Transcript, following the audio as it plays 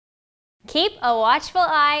Keep a watchful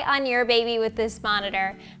eye on your baby with this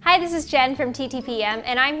monitor. Hi, this is Jen from TTPM,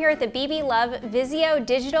 and I'm here with the bbLuv Vizio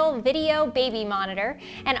Digital Video Baby Monitor,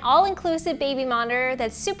 an all-inclusive baby monitor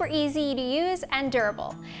that's super easy to use and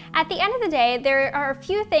durable. At the end of the day, there are a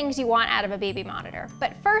few things you want out of a baby monitor,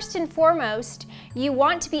 but first and foremost, you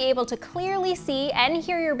want to be able to clearly see and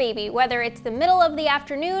hear your baby, whether it's the middle of the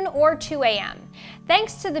afternoon or 2 a.m.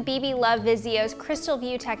 Thanks to the bbLuv Vizio's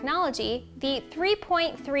CrystalVu technology, the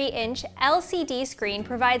 3.3-inch LCD screen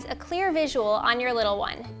provides a clear visual on your little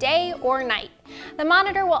one, day or night. The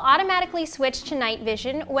monitor will automatically switch to night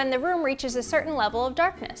vision when the room reaches a certain level of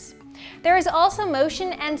darkness. There is also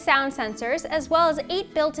motion and sound sensors, as well as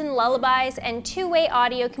 8 built-in lullabies and two-way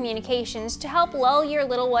audio communications to help lull your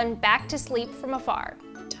little one back to sleep from afar.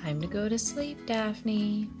 Time to go to sleep,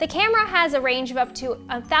 Daphne. The camera has a range of up to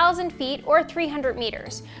 1,000 feet or 300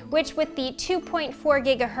 meters, which with the 2.4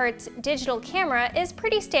 gigahertz digital camera is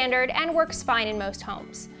pretty standard and works fine in most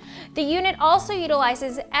homes. The unit also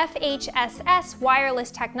utilizes FHSS wireless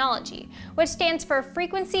technology, which stands for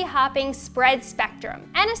Frequency Hopping Spread Spectrum,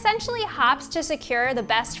 and essentially hops to secure the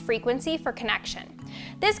best frequency for connection.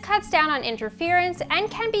 This cuts down on interference and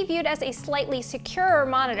can be viewed as a slightly securer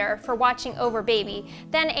monitor for watching over baby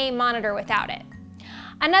than a monitor without it.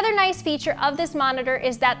 Another nice feature of this monitor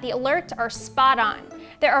is that the alerts are spot on.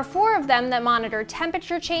 There are 4 of them that monitor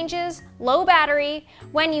temperature changes, low battery,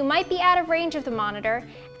 when you might be out of range of the monitor,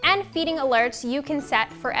 and feeding alerts you can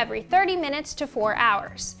set for every 30 minutes to 4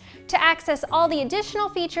 hours. To access all the additional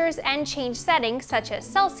features and change settings such as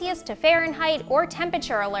Celsius to Fahrenheit or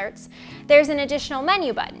temperature alerts, there's an additional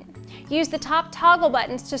menu button. Use the top toggle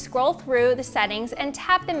buttons to scroll through the settings and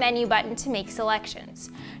tap the menu button to make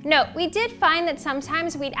selections. Note, we did find that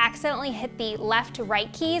sometimes we'd accidentally hit the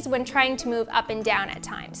left-right keys when trying to move up and down at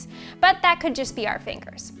times, but that could just be our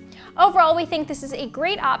fingers. Overall, we think this is a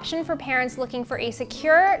great option for parents looking for a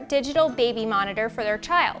secure digital baby monitor for their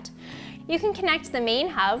child. You can connect the main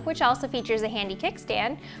hub, which also features a handy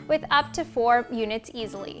kickstand, with up to 4 units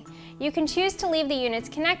easily. You can choose to leave the units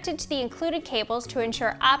connected to the included cables to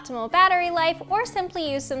ensure optimal battery life, or simply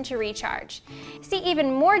use them to recharge. See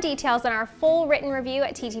even more details on our full written review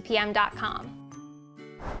at ttpm.com.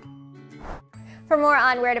 For more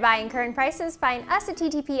on where to buy and current prices, find us at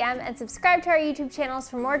TTPM and subscribe to our YouTube channels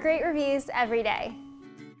for more great reviews every day.